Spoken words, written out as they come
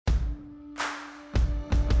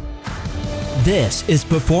This is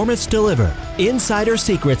Performance Delivered, Insider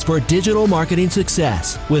Secrets for Digital Marketing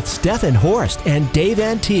Success with Stefan Horst and Dave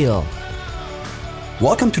Antiel.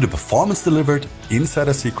 Welcome to the Performance Delivered,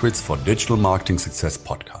 Insider Secrets for Digital Marketing Success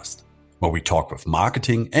podcast, where we talk with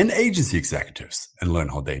marketing and agency executives and learn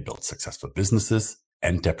how they build successful businesses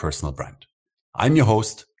and their personal brand. I'm your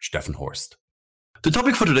host, Stefan Horst. The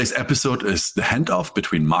topic for today's episode is the handoff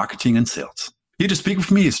between marketing and sales. Here to speak with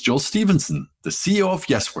me is Joel Stevenson, the CEO of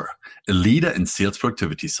Yesware, a leader in sales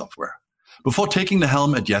productivity software. Before taking the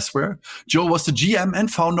helm at Yesware, Joel was the GM and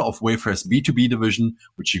founder of Wayfair's B2B division,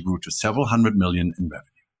 which he grew to several hundred million in revenue.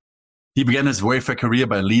 He began his Wayfair career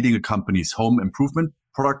by leading a company's home improvement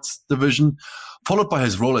products division, followed by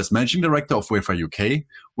his role as managing director of Wayfair UK,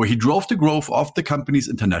 where he drove the growth of the company's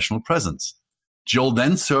international presence. Joel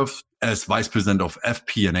then served as vice president of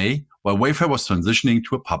FP&A, while Wayfair was transitioning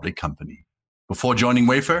to a public company. Before joining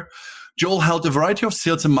Wayfair, Joel held a variety of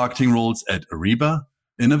sales and marketing roles at Ariba,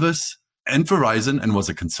 Innovis, and Verizon, and was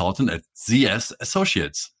a consultant at ZS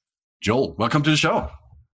Associates. Joel, welcome to the show.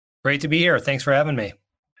 Great to be here. Thanks for having me.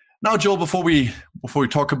 Now, Joel, before we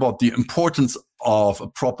talk about the importance of a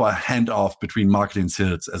proper handoff between marketing and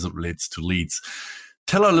sales as it relates to leads,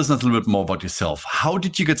 tell our listeners a little bit more about yourself. How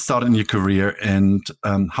did you get started in your career, and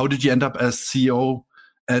how did you end up as CEO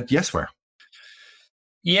at Yesware?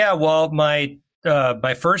 Yeah, well, my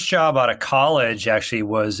first job out of college actually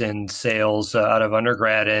was in sales out of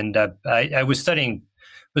undergrad, and I was planning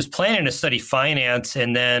to study finance,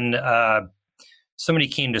 and then somebody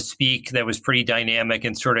came to speak that was pretty dynamic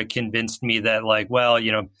and sort of convinced me that,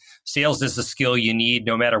 sales is a skill you need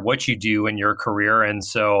no matter what you do in your career. And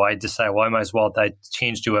so I decided, I might as well. I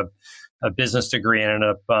changed to a business degree and ended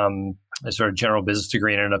up a sort of general business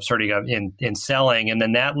degree and ended up starting in selling, and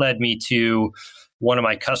then that led me to one of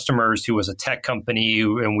my customers who was a tech company,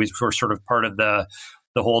 and we were sort of part of the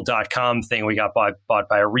whole .com thing. We got bought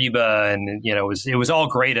by Ariba, and it was all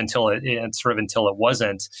great until it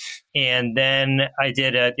wasn't. And then I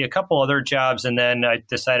did a couple other jobs, and then I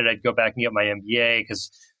decided I'd go back and get my MBA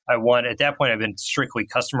because at that point I've been strictly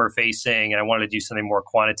customer facing, and I wanted to do something more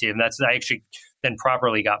quantitative. And I actually then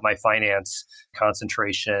properly got my finance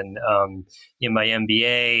concentration in my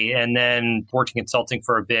MBA, and then worked in consulting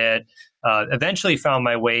for a bit. Eventually found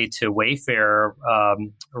my way to Wayfair.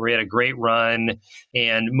 We had a great run,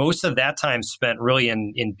 and most of that time spent really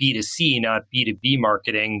in B2C, not B2B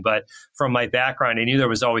marketing. But from my background, I knew there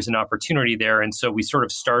was always an opportunity there. And so we sort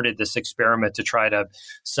of started this experiment to try to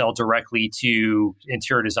sell directly to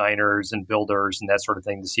interior designers and builders and that sort of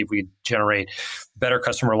thing to see if we could generate better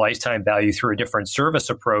customer lifetime value through a different service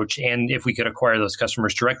approach, and if we could acquire those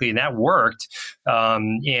customers directly. And that worked.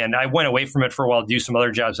 And I went away from it for a while to do some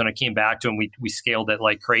other jobs, and I came back to, and we scaled it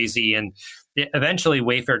like crazy. And eventually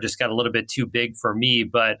Wayfair just got a little bit too big for me,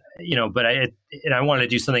 but I wanted to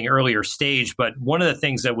do something earlier stage. But one of the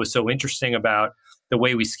things that was so interesting about the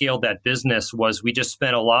way we scaled that business was we just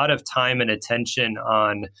spent a lot of time and attention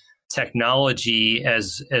on technology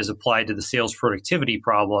as applied to the sales productivity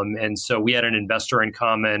problem. And so we had an investor in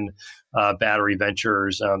common, Battery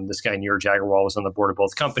Ventures. This guy, Neeraj Agarwal, was on the board of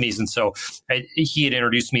both companies. And so he had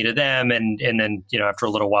introduced me to them, and then, after a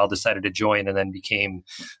little while decided to join, and then became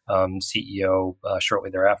CEO shortly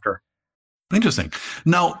thereafter. Interesting.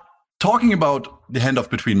 Now, talking about the handoff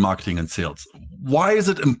between marketing and sales, why is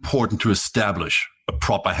it important to establish a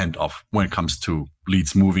proper handoff when it comes to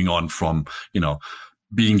leads moving on from,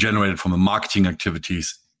 being generated from the marketing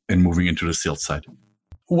activities and moving into the sales side?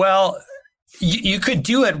 Well, you could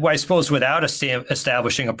do it, I suppose, without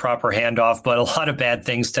establishing a proper handoff, but a lot of bad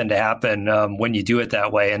things tend to happen when you do it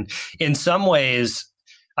that way. And in some ways,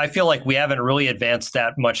 I feel like we haven't really advanced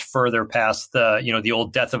that much further past the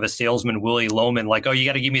old death of a salesman, Willie Loman, like, oh, you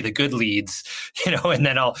got to give me the good leads, and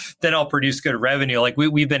then I'll produce good revenue. Like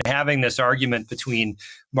we've been having this argument between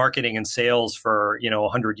marketing and sales for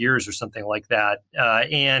 100 years or something like that.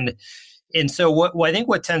 And so I think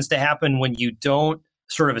what tends to happen when you don't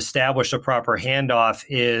sort of establish a proper handoff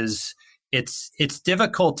is it's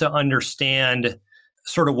difficult to understand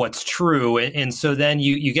sort of what's true. And so then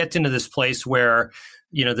you get into this place where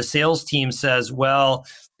the sales team says, well,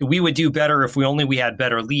 we would do better if we had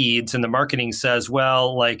better leads. And the marketing says,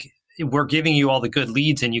 well, we're giving you all the good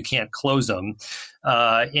leads and you can't close them.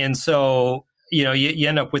 And so, you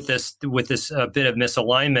end up with this bit of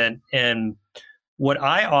misalignment. And what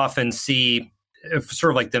I often see,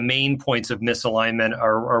 sort of like the main points of misalignment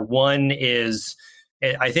are one is,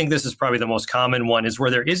 I think this is probably the most common one, is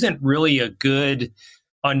where there isn't really a good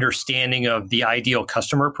understanding of the ideal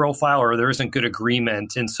customer profile, or there isn't good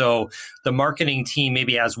agreement. And so the marketing team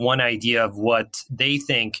maybe has one idea of what they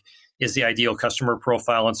think is the ideal customer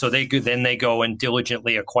profile. And so they go and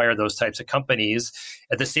diligently acquire those types of companies.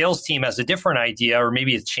 The sales team has a different idea, or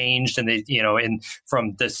maybe it's changed and they,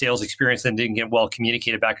 from the sales experience and didn't get well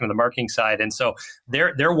communicated back into the marketing side. And so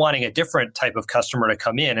they're wanting a different type of customer to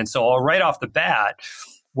come in. And so right off the bat,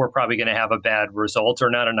 we're probably going to have a bad result or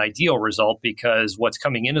not an ideal result, because what's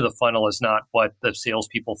coming into the funnel is not what the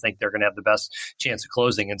salespeople think they're going to have the best chance of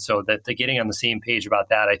closing. And so that the getting on the same page about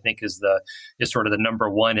that, I think, is sort of the number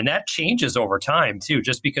one. And that changes over time too.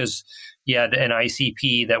 Just because you had an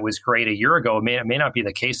ICP that was great a year ago, it may not be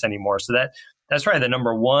the case anymore. So that's probably the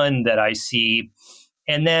number one that I see.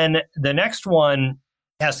 And then the next one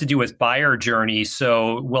has to do with buyer journey.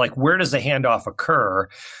 So like, where does the handoff occur?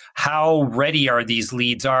 How ready are these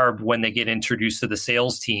leads when they get introduced to the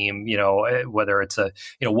sales team? Whether it's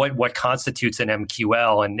what constitutes an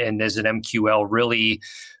MQL, and is an MQL really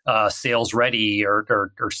sales ready, or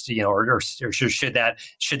should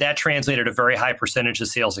that translate at a very high percentage of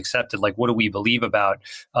sales accepted? Like, what do we believe about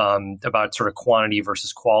sort of quantity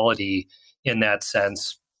versus quality in that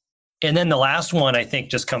sense? And then the last one, I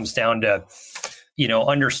think, just comes down to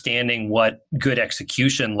understanding what good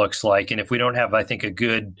execution looks like. And if we don't have, I think, a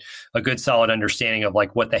good solid understanding of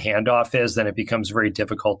like what the handoff is, then it becomes very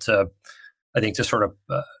difficult to sort of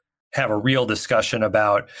have a real discussion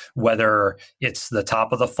about whether it's the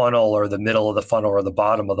top of the funnel or the middle of the funnel or the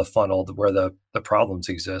bottom of the funnel where the problems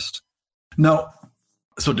exist. Now,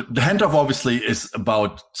 so the handoff obviously is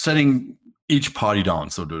about setting each party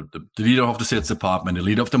down. So the leader of the sales department, the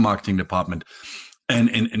leader of the marketing department,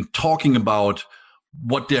 and talking about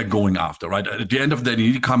what they're going after, right? At the end of the day, you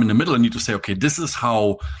need to come in the middle and need to say, okay, this is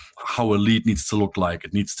how a lead needs to look like.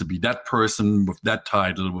 It needs to be that person with that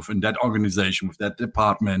title, within that organization, with that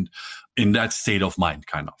department, in that state of mind,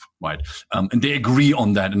 kind of, right? And they agree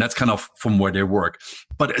on that, and that's kind of from where they work.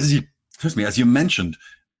 But as you mentioned,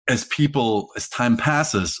 as time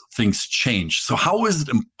passes, things change. So how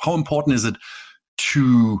important is it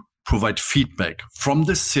to provide feedback from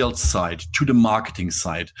the sales side to the marketing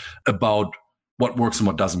side about what works and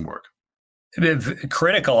what doesn't work?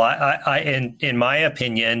 Critical, in my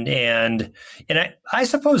opinion, and I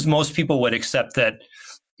suppose most people would accept that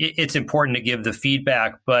it's important to give the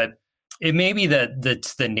feedback, but it may be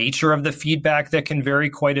that's the nature of the feedback that can vary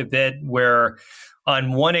quite a bit. Where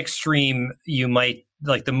on one extreme, you might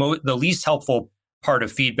like the least helpful part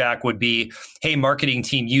of feedback would be, "Hey, marketing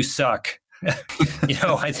team, you suck."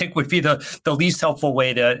 I think would be the least helpful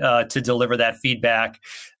way to deliver that feedback.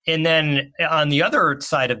 And then on the other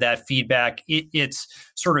side of that feedback, it's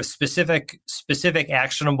sort of specific,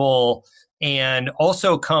 actionable, and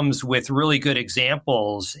also comes with really good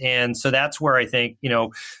examples. And so that's where I think,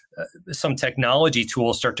 some technology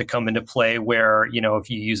tools start to come into play where, if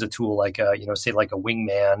you use a tool like say like a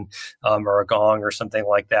Wingman or a Gong or something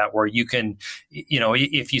like that, where you can,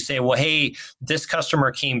 if you say, well, hey, this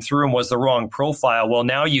customer came through and was the wrong profile. Well,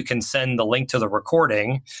 now you can send the link to the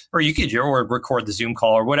recording, or you could record the Zoom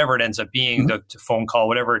call or whatever it ends up being, the phone call,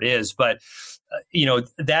 whatever it is. But,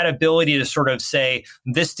 that ability to sort of say,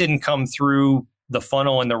 this didn't come through the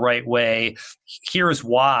funnel in the right way, here's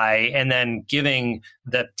why, and then giving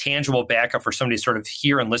the tangible backup for somebody to sort of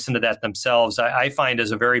hear and listen to that themselves, I find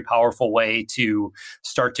is a very powerful way to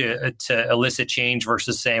start to elicit change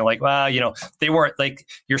versus saying like, well, they weren't, like,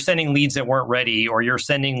 you're sending leads that weren't ready, or you're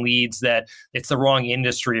sending leads that it's the wrong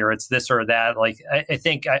industry, or it's this or that. Like, I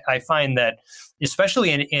think I find that especially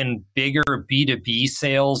in bigger B2B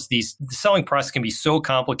sales, the selling process can be so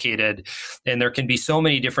complicated, and there can be so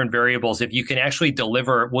many different variables. If you can actually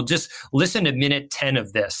deliver, well, just listen to minute 10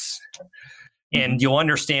 of this, and you'll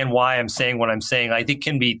understand why I'm saying what I'm saying. I think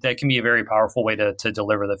that can be a very powerful way to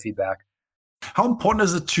deliver the feedback. How important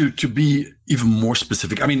is it to be even more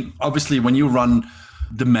specific? I mean, obviously, when you run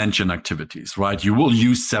dimension activities, right, you will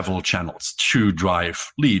use several channels to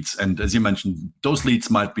drive leads. And as you mentioned, those leads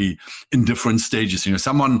might be in different stages.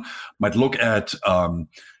 Someone might look at a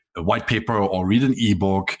white paper or read an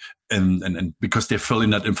ebook, and because they fill in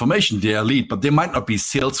that information, they are a lead, but they might not be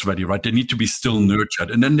sales ready, right? They need to be still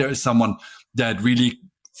nurtured. And then there is someone that really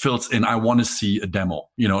fills in, I want to see a demo,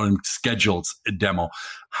 and schedules a demo.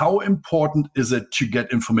 How important is it to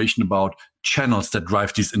get information about channels that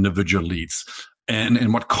drive these individual leads,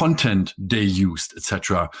 and what content they used,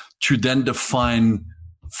 etc., to then define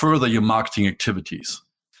further your marketing activities?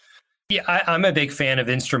 Yeah, I'm a big fan of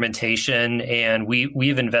instrumentation, and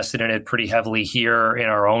we've invested in it pretty heavily here in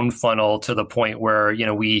our own funnel, to the point where,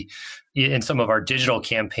 we, in some of our digital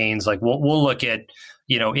campaigns, like we'll look at,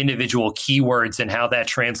 individual keywords and how that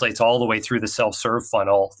translates all the way through the self-serve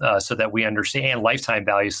funnel, so that we understand lifetime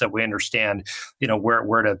value, so that we understand,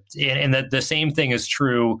 where to, and the same thing is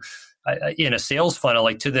true in a sales funnel,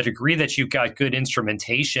 like to the degree that you've got good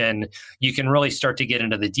instrumentation, you can really start to get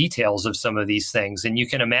into the details of some of these things. And you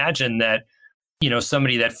can imagine that,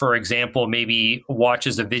 somebody that, for example, maybe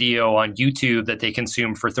watches a video on YouTube that they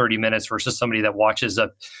consume for 30 minutes versus somebody that watches a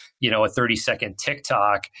 30-second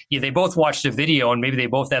TikTok. Yeah, they both watched a video and maybe they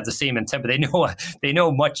both have the same intent, but they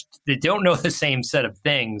don't know the same set of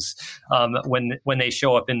things when they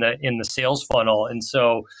show up in the sales funnel. And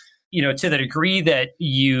so, to the degree that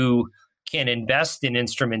you can invest in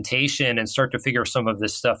instrumentation and start to figure some of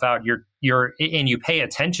this stuff out, and you pay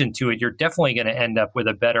attention to it, you're definitely going to end up with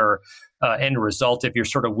a better end result if you're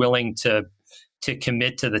sort of willing to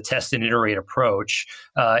commit to the test and iterate approach.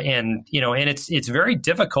 And it's very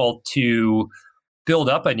difficult to build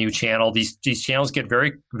up a new channel. These channels get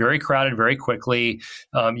very, very crowded very quickly.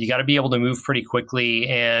 You got to be able to move pretty quickly.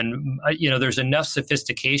 And, there's enough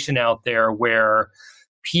sophistication out there where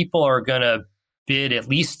people are going to bid at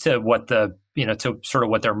least to what to sort of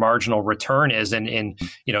what their marginal return is. And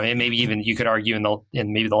maybe even you could argue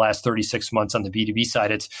in maybe the last 36 months on the B2B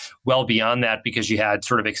side, it's well beyond that because you had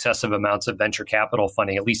sort of excessive amounts of venture capital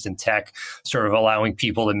funding, at least in tech, sort of allowing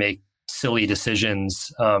people to make silly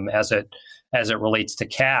decisions as it relates to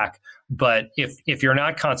CAC. But if you're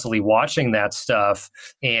not constantly watching that stuff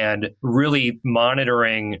and really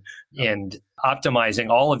monitoring and optimizing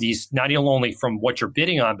all of these, not only from what you're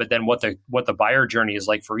bidding on, but then what the buyer journey is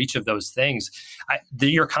like for each of those things,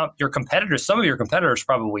 your competitors, some of your competitors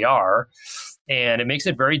probably are, and it makes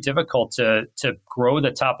it very difficult to grow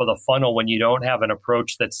the top of the funnel when you don't have an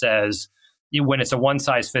approach that says, when it's a one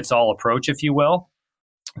size fits all approach, if you will.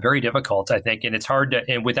 Very difficult, I think. And it's hard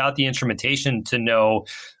and without the instrumentation to know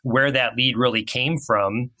where that lead really came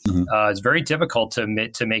from, it's very difficult to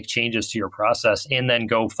make changes to your process and then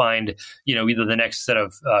go find, either the next set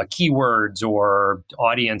of keywords or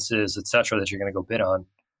audiences, et cetera, that you're going to go bid on.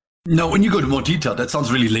 Now, when you go to more detail, that sounds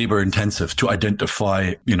really labor intensive to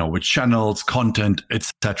identify, which channels, content, et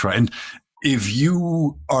cetera. And if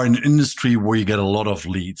you are in an industry where you get a lot of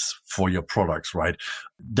leads for your products, right,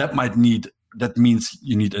 that means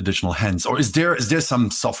you need additional hands. Or is there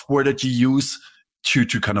some software that you use to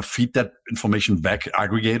kind of feed that information back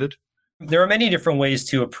aggregated? There are many different ways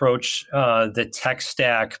to approach the tech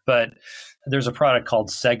stack, but there's a product called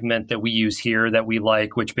Segment that we use here that we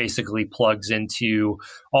like, which basically plugs into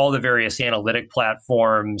all the various analytic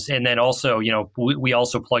platforms. And then also, we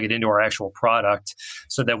also plug it into our actual product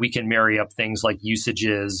so that we can marry up things like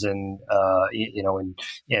usages and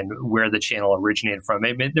where the channel originated from.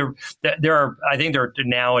 I mean,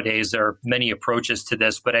 nowadays there are many approaches to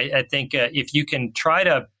this, but I think if you can try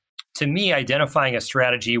to me, identifying a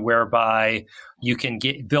strategy whereby you can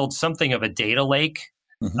build something of a data lake,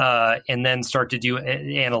 and then start to do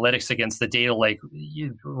analytics against the data lake,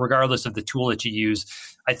 regardless of the tool that you use.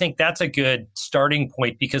 I think that's a good starting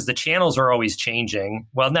point because the channels are always changing.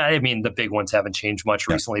 Well, the big ones haven't changed much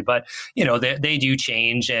recently, but they do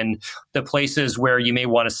change, and the places where you may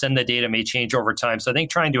want to send the data may change over time. So I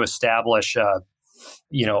think trying to establish a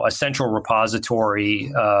central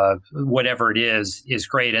repository, whatever it is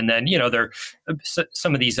great. And then, there are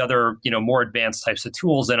some of these other, more advanced types of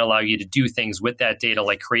tools that allow you to do things with that data,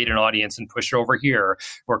 like create an audience and push it over here,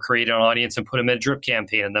 or create an audience and put them in a drip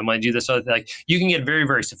campaign. And then when I do this other thing, you can get very,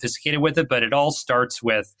 very sophisticated with it, but it all starts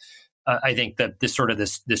with, I think that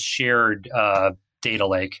this shared data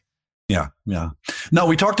lake. Yeah. Now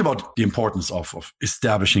we talked about the importance of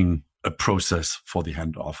establishing a process for the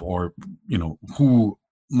handoff, or, who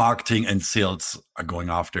marketing and sales are going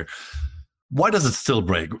after. Why does it still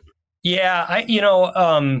break? Yeah,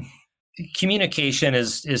 communication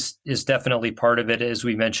is definitely part of it, as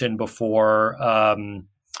we mentioned before.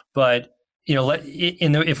 But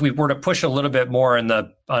if we were to push a little bit more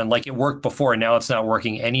on like it worked before and now it's not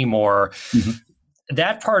working anymore,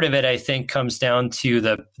 that part of it, I think, comes down to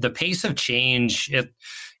the pace of change.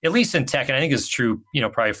 At least in tech, and I think it's true,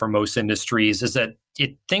 probably for most industries, is that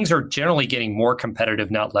things are generally getting more competitive,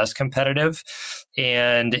 not less competitive.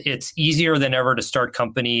 And it's easier than ever to start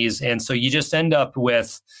companies. And so you just end up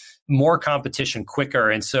with more competition quicker.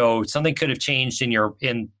 And so something could have changed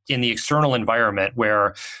in the external environment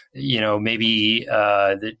where, maybe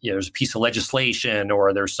there's a piece of legislation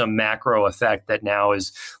or there's some macro effect that now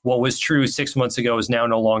is what was true 6 months ago is now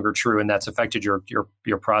no longer true. And that's affected your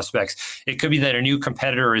prospects. It could be that a new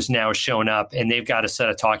competitor is now shown up and they've got a set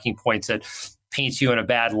of talking points that paints you in a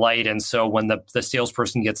bad light. And so when the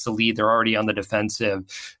salesperson gets the lead, they're already on the defensive.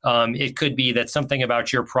 It could be that something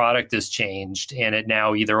about your product has changed and it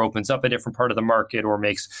now either opens up a different part of the market or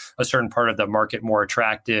makes a certain part of the market more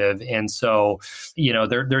attractive. And so,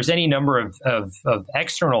 there's any number of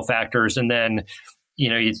external factors. And then,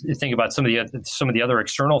 you think about some of the other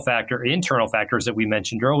internal factors that we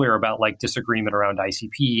mentioned earlier about like disagreement around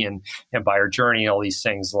ICP and buyer journey and all these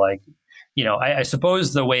things. Like, I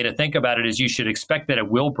suppose the way to think about it is you should expect that it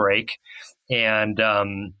will break. And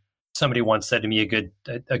somebody once said to me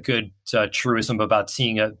a good truism about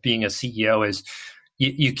being a CEO is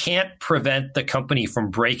you can't prevent the company from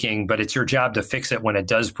breaking, but it's your job to fix it when it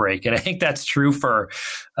does break. And I think that's true for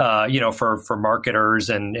marketers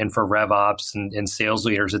and for rev ops and sales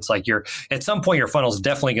leaders. It's like at some point your funnel is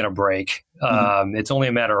definitely going to break. It's only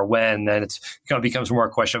a matter of when. Then it becomes more a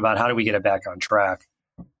question about how do we get it back on track.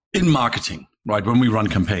 In marketing, right? When we run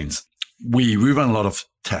campaigns, we run a lot of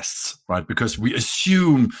tests, right? Because we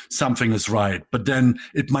assume something is right, but then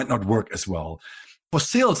it might not work as well. For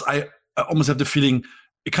sales, I almost have the feeling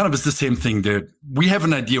it kind of is the same thing there. We have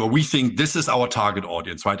an idea, or we think this is our target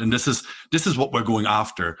audience, right? And this is what we're going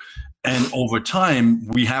after. And over time,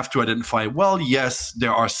 we have to identify, well, yes,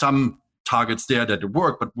 there are some targets there that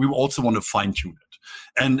work, but we also want to fine tune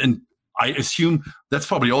it. And I assume that's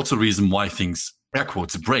probably also the reason why things, air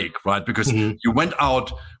quotes, break, right? Because you went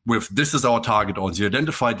out with, this is our target audience. You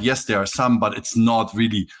identified, yes, there are some, but it's not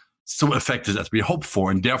really so effective as we hope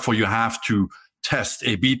for. And therefore you have to test,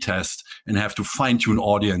 A/B test, and have to fine tune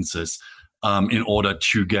audiences in order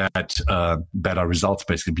to get better results,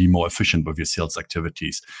 basically be more efficient with your sales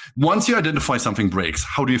activities. Once you identify something breaks,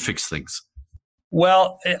 how do you fix things?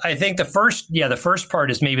 Well, I think the first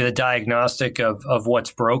part is maybe the diagnostic of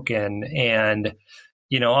what's broken. And,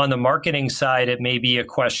 on the marketing side, it may be a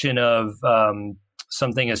question of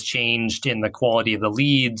something has changed in the quality of the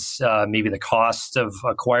leads. Maybe the cost of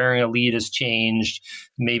acquiring a lead has changed.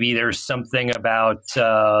 Maybe there's something about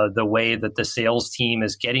the way that the sales team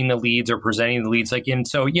is getting the leads or presenting the leads.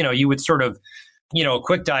 You would sort of, a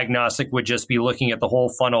quick diagnostic would just be looking at the whole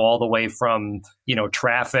funnel all the way from,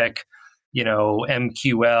 traffic,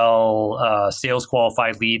 MQL, sales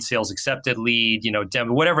qualified lead, sales accepted lead,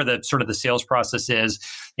 demo, whatever the sort of the sales process is,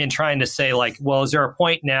 and trying to say like, well, is there a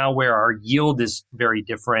point now where our yield is very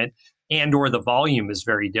different and or the volume is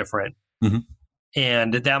very different? Mm-hmm.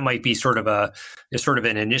 And that might be sort of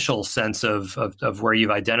an initial sense of where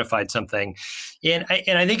you've identified something. And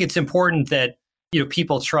I think it's important that,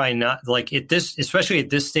 people try not like especially at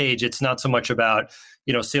this stage, it's not so much about,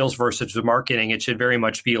 sales versus marketing. It should very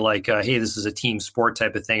much be like, hey, this is a team sport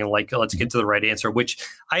type of thing. And like, let's get to the right answer, which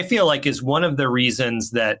I feel like is one of the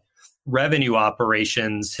reasons that revenue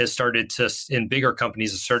operations in bigger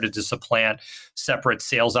companies has started to supplant separate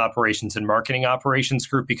sales operations and marketing operations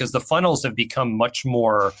group, because the funnels have become much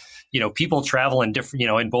more, people travel in different,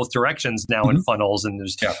 in both directions now in funnels, and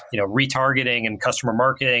there's, retargeting and customer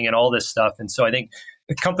marketing and all this stuff. And so I think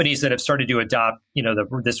the companies that have started to adopt,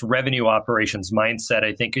 this revenue operations mindset,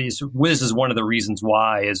 I think this is one of the reasons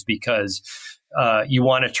why, is because you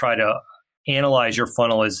want to try to analyze your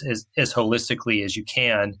funnel as holistically as you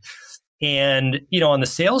can. And, on the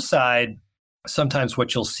sales side, sometimes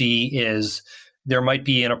what you'll see is there might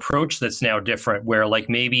be an approach that's now different, where like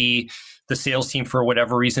maybe the sales team, for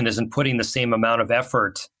whatever reason, isn't putting the same amount of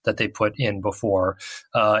effort that they put in before.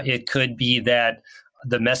 It could be that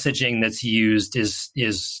the messaging that's used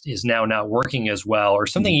is now not working as well, or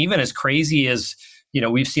something even as crazy as,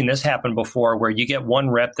 we've seen this happen before, where you get one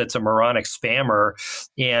rep that's a moronic spammer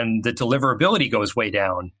and the deliverability goes way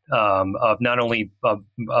down of not only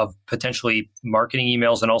of potentially marketing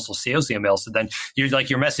emails and also sales emails. So then you're like,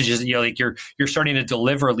 your messages, you're starting to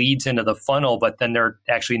deliver leads into the funnel, but then they're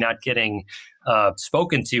actually not getting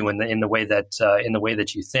spoken to in the way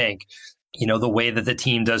that you think. The way that the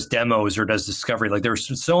team does demos or does discovery, like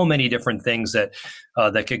there's so many different things that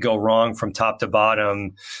could go wrong from top to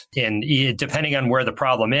bottom. And depending on where the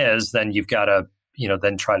problem is, then you've got to,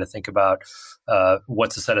 then try to think about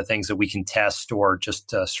what's a set of things that we can test or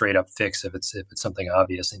just straight up fix if it's something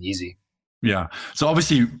obvious and easy. Yeah. So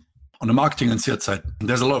obviously on the marketing and sales side,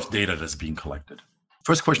 there's a lot of data that's being collected.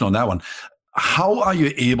 First question on that one. How are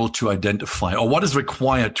you able to identify, or what is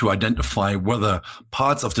required to identify whether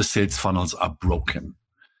parts of the sales funnels are broken?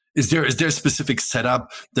 Is there a specific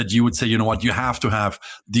setup that you would say, you have to have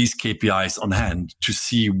these KPIs on hand to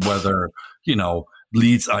see whether,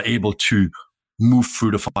 leads are able to move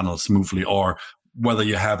through the funnel smoothly, or whether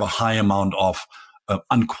you have a high amount of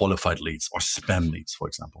unqualified leads or spam leads, for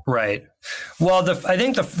example? Right. Well, I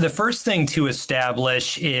think the first thing to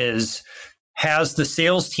establish is, has the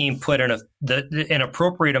sales team put in an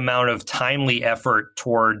appropriate amount of timely effort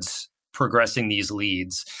towards progressing these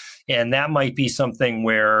leads? And that might be something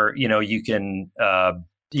where, you can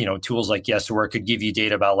tools like Yesware could give you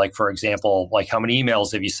data about, like, for example, like how many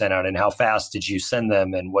emails have you sent out and how fast did you send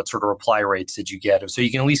them and what sort of reply rates did you get? So you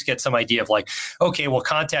can at least get some idea of like, okay, well,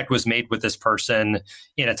 contact was made with this person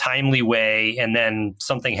in a timely way and then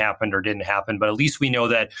something happened or didn't happen. But at least we know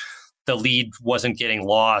that the lead wasn't getting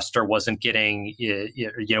lost or wasn't getting,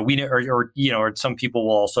 or some people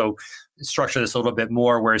will also structure this a little bit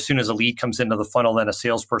more, where as soon as a lead comes into the funnel, then a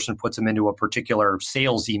salesperson puts them into a particular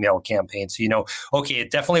sales email campaign. So, okay, it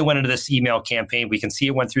definitely went into this email campaign. We can see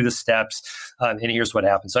it went through the steps, and here's what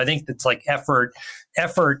happened. So I think it's like effort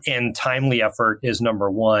and timely effort is number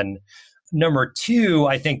one. Number two,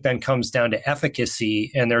 I think then comes down to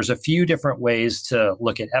efficacy. And there's a few different ways to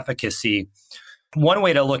look at efficacy. One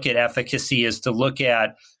way to look at efficacy is to look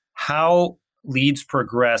at how leads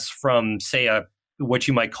progress from, say, what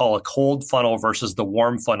you might call a cold funnel versus the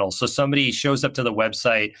warm funnel. So somebody shows up to the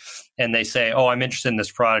website and they say, oh, I'm interested in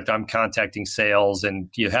this product. I'm contacting sales, and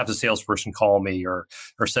you have the salesperson call me or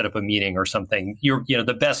set up a meeting or something.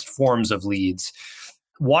 The best forms of leads.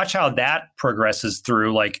 Watch how that progresses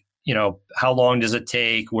through, like, how long does it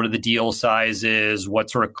take? What are the deal sizes?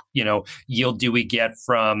 What sort of, yield do we get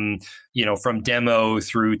from demo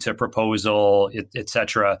through to proposal, et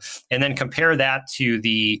cetera? And then compare that to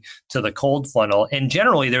the cold funnel. And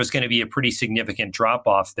generally there's going to be a pretty significant drop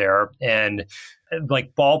off there. And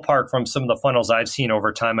like ballpark from some of the funnels I've seen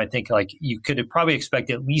over time, I think like you could probably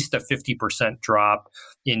expect at least a 50% drop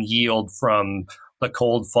in yield from the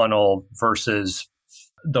cold funnel versus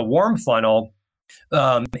the warm funnel.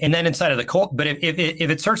 And then inside of the cold, but if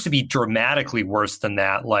it starts to be dramatically worse than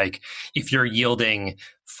that, like if you're yielding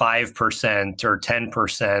 5% or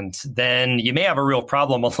 10%, then you may have a real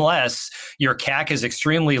problem unless your CAC is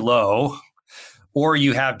extremely low, or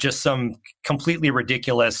you have just some completely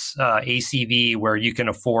ridiculous ACV where you can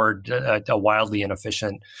afford a wildly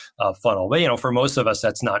inefficient funnel. But, for most of us,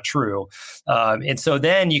 that's not true. And so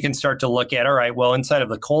then you can start to look at, all right, well, inside of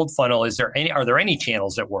the cold funnel, are there any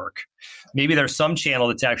channels that work? Maybe there's some channel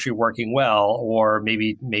that's actually working well, or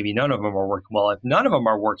maybe none of them are working well. If none of them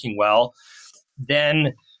are working well,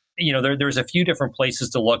 then there's a few different places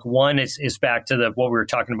to look. One is back to what we were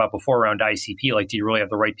talking about before around ICP. Like, do you really have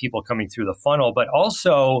the right people coming through the funnel? But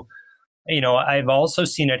also, I've also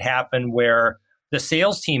seen it happen where the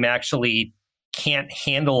sales team actually can't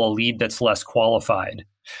handle a lead that's less qualified.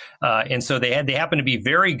 And so they happen to be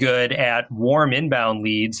very good at warm inbound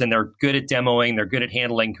leads, and they're good at demoing, they're good at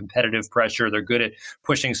handling competitive pressure, they're good at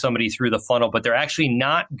pushing somebody through the funnel, but they're actually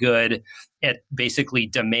not good at basically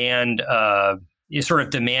demand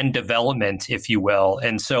development, if you will.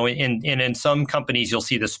 And so in some companies, you'll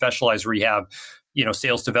see the specialized where you have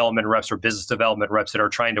sales development reps or business development reps that are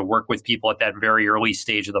trying to work with people at that very early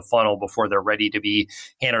stage of the funnel before they're ready to be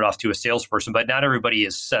handed off to a salesperson. But not everybody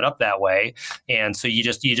is set up that way. And so you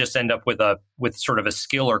just end up with sort of a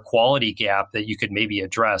skill or quality gap that you could maybe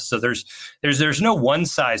address. So there's no one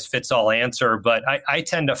size fits all answer, but I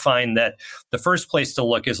tend to find that the first place to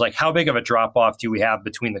look is like, how big of a drop off do we have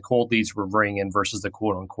between the cold leads we're bringing in versus the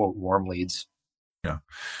quote unquote warm leads? Yeah.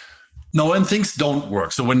 No, and things don't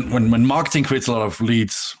work. So when marketing creates a lot of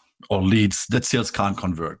leads that sales can't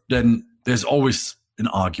convert, then there's always an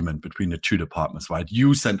argument between the two departments, right?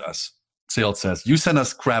 Sales says, you send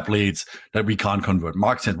us crap leads that we can't convert.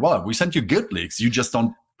 Marketing says, well, we sent you good leads. You just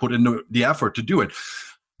don't put in the effort to do it.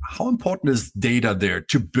 How important is data there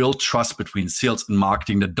to build trust between sales and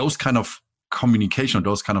marketing, that those kind of communication or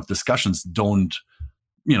those kind of discussions don't,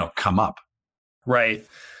 come up? Right.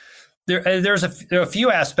 There's a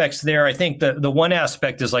few aspects there. I think the one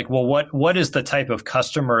aspect is like, well, what is the type of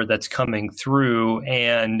customer that's coming through?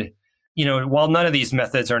 And while none of these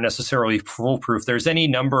methods are necessarily foolproof, there's any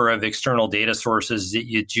number of external data sources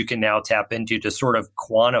that you can now tap into to sort of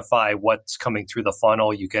quantify what's coming through the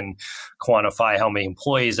funnel. You can quantify how many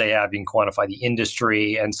employees they have. You can quantify the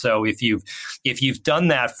industry. And so if you've done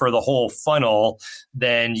that for the whole funnel,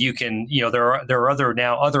 then you can, there are other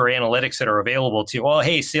analytics that are available to, well,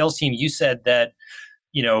 hey, sales team, you said that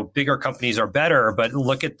bigger companies are better, but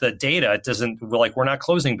look at the data. It doesn't, we're not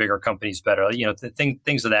closing bigger companies better,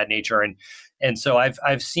 things of that nature. And so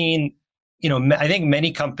I've seen, I think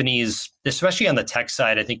many companies, especially on the tech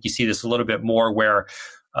side, I think you see this a little bit more where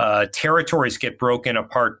territories get broken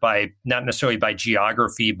apart by not necessarily by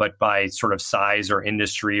geography, but by sort of size or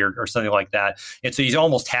industry or something like that. And so you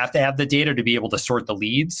almost have to have the data to be able to sort the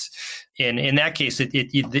leads. And in that case,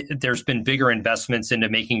 there's been bigger investments into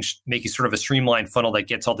making sort of a streamlined funnel that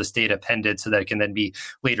gets all this data appended so that it can then be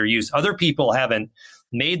later used. Other people haven't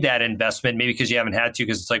made that investment, maybe because you haven't had to,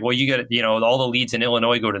 because it's like, well, you got, all the leads in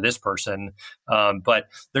Illinois go to this person. But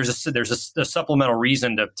there's a supplemental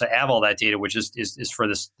reason to have all that data, which is for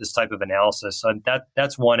this type of analysis. So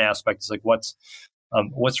that's one aspect, is like what's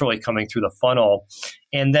really coming through the funnel.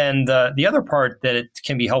 And then the other part that it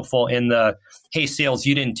can be helpful in the, hey, sales,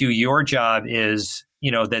 you didn't do your job, is,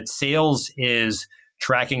 that sales is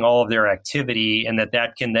tracking all of their activity, and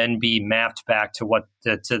that can then be mapped back to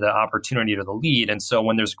to the opportunity, to the lead. And so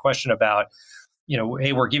when there's a question about,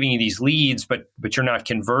 hey, we're giving you these leads, but you're not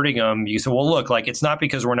converting them, you say, well, look, like, it's not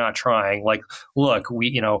because we're not trying. Like, look,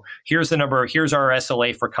 here's the number, here's our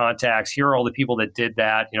SLA for contacts, here are all the people that did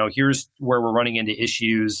that, here's where we're running into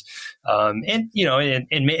issues. And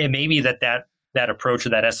maybe that approach or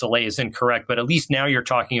that SLA is incorrect, but at least now you're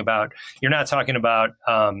not talking about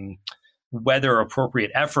whether appropriate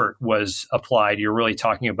effort was applied. You're really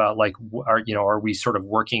talking about, like, are we sort of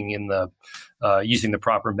working in the using the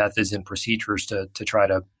proper methods and procedures to try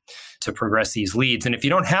to progress these leads. And if you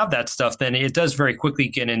don't have that stuff, then it does very quickly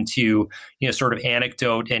get into sort of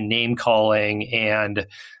anecdote and name calling, and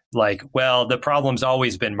like, well, the problem's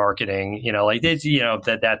always been marketing, like it's,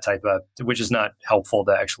 that type of, which is not helpful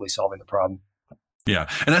to actually solving the problem. Yeah,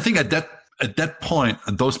 and I think at that point,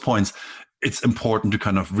 at those points, it's important to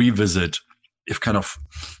kind of revisit if kind of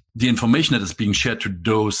the information that is being shared to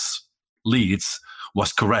those leads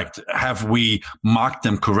was correct. Have we marked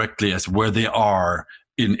them correctly as where they are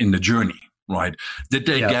in the journey, right? Did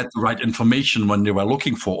they get the right information when they were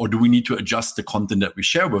looking for, or do we need to adjust the content that we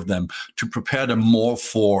share with them to prepare them more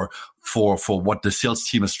for what the sales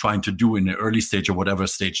team is trying to do in the early stage or whatever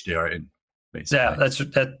stage they are in, basically? Yeah,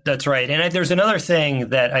 that's right. And there's another thing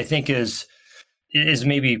that I think is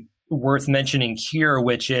maybe worth mentioning here,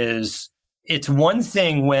 which is, it's one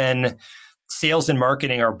thing when sales and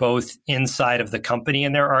marketing are both inside of the company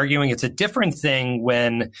and they're arguing. It's a different thing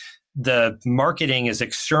when the marketing is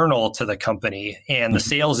external to the company and the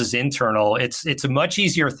sales is internal. It's a much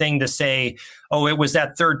easier thing to say, oh, it was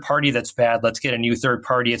that third party that's bad, let's get a new third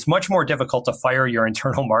party. It's much more difficult to fire your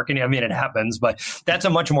internal marketing. I mean, it happens, but that's a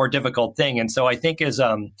much more difficult thing. And so I think as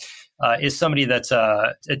somebody that's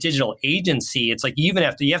a digital agency, it's like you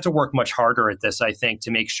have to work much harder at this, I think,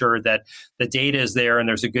 to make sure that the data is there and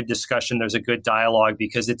there's a good discussion, there's a good dialogue,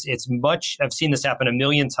 because it's much, I've seen this happen a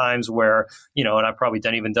million times where, and I've probably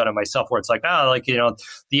done it myself, where it's like,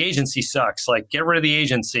 the agency sucks, like, get rid of the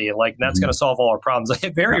agency, like, that's going to solve all our problems. Like,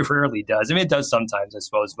 it very rarely does. I mean, it does sometimes, I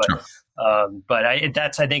suppose, but I think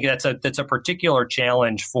that's a particular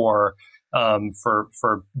challenge for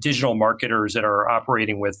digital marketers that are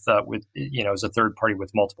operating with as a third party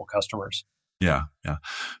with multiple customers. Yeah.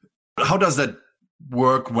 How does that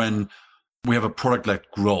work when we have a product like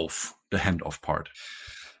growth, the handoff part?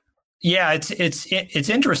 Yeah, it's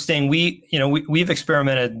interesting. We've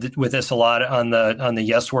experimented with this a lot on the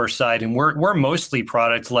Yesware side, and we're mostly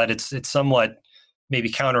product led. It's somewhat maybe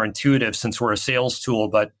counterintuitive since we're a sales tool,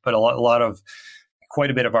 but quite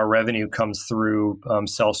a bit of our revenue comes through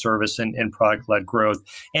self-service and product-led growth.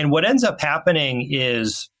 And what ends up happening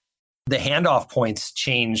is the handoff points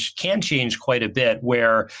can change quite a bit,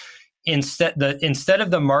 where instead of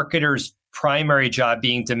the marketer's primary job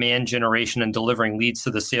being demand generation and delivering leads to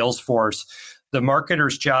the sales force, the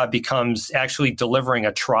marketer's job becomes actually delivering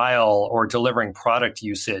a trial or delivering product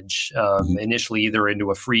usage, initially either into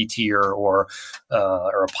a free tier or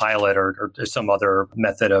a pilot or some other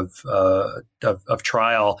method of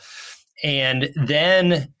trial. And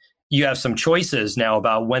then you have some choices now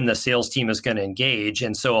about when the sales team is going to engage.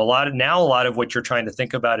 And so a lot of what you're trying to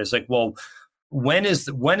think about is like, well, when is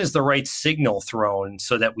the right signal thrown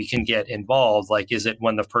so that we can get involved? Like, is it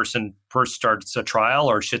when the person first starts a trial,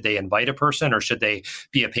 or should they invite a person, or should they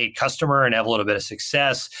be a paid customer and have a little bit of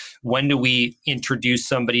success? When do we introduce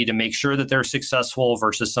somebody to make sure that they're successful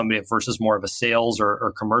versus more of a sales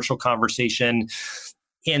or commercial conversation?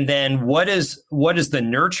 And then what is the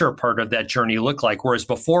nurture part of that journey look like? Whereas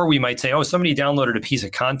before we might say, oh, somebody downloaded a piece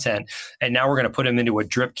of content and now we're going to put them into a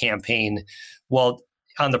drip campaign. Well,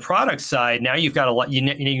 on the product side, now you've got a lot. You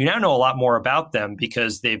now know a lot more about them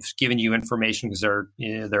because they've given you information because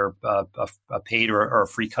they're a paid or a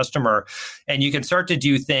free customer, and you can start to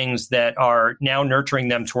do things that are now nurturing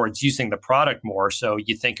them towards using the product more. So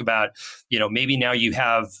you think about, maybe now you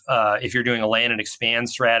have, if you're doing a land and expand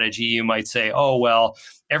strategy, you might say, oh well,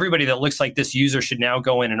 everybody that looks like this user should now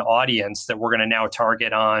go in an audience that we're going to now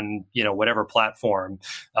target on, whatever platform,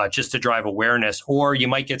 just to drive awareness. Or you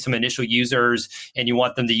might get some initial users and you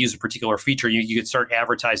want them to use a particular feature. You could start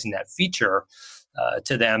advertising that feature.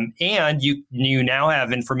 to them. And you now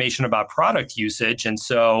have information about product usage. And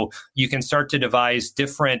so you can start to devise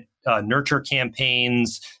different nurture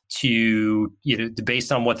campaigns to,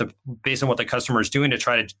 based on what the customer is doing to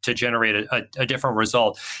try to generate a different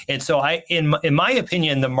result. And so in my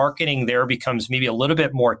opinion, the marketing there becomes maybe a little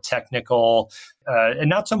bit more technical and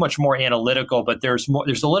not so much more analytical, but there's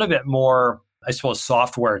a little bit more, I suppose,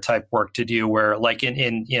 software type work to do, where like in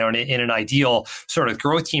an ideal sort of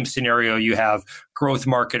growth team scenario, you have growth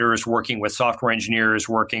marketers working with software engineers,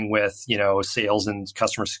 working with, sales and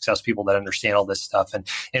customer success people that understand all this stuff.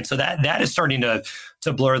 And so that is starting to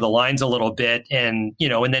blur the lines a little bit. And,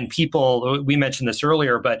 and then people, we mentioned this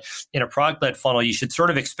earlier, but in a product-led funnel, you should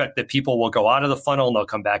sort of expect that people will go out of the funnel and they'll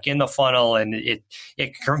come back in the funnel. And it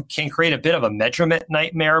can create a bit of a measurement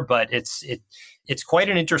nightmare, but it's quite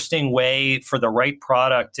an interesting way for the right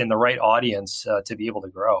product and the right audience to be able to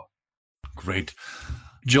grow. Great.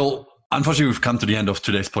 Joel, unfortunately, we've come to the end of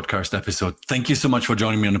today's podcast episode. Thank you so much for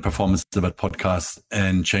joining me on the Performance Delivered podcast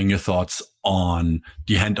and sharing your thoughts on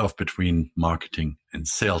the handoff between marketing and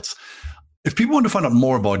sales. If people want to find out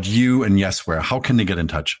more about you and Yesware, how can they get in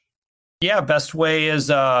touch? Yeah, best way is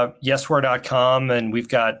Yesware.com. And we've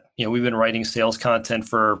been writing sales content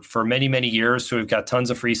for many, many years. So we've got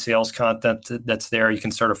tons of free sales content that's there. You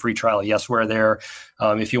can start a free trial of Yesware there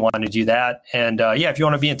if you want to do that. And if you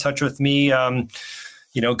want to be in touch with me,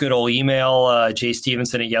 good old email,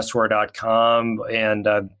 jstevenson@yesware.com. And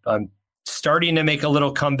I'm starting to make a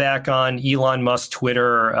little comeback on Elon Musk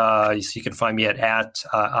Twitter. So you can find me at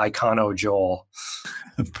iconojoel.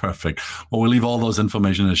 Perfect. Well, we'll leave all those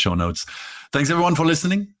information in the show notes. Thanks everyone for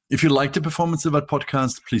listening. If you like the Performance Delivered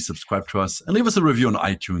podcast, please subscribe to us and leave us a review on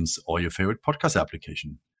iTunes or your favorite podcast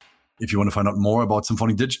application. If you want to find out more about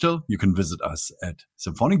Symphonic Digital, you can visit us at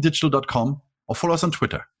symphonicdigital.com or follow us on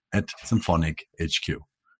Twitter at SymphonicHQ.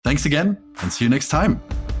 Thanks again and see you next time.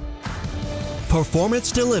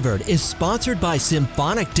 Performance Delivered is sponsored by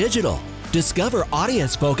Symphonic Digital. Discover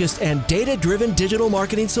audience-focused and data-driven digital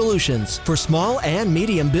marketing solutions for small and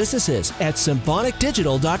medium businesses at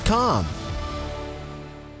symphonicdigital.com.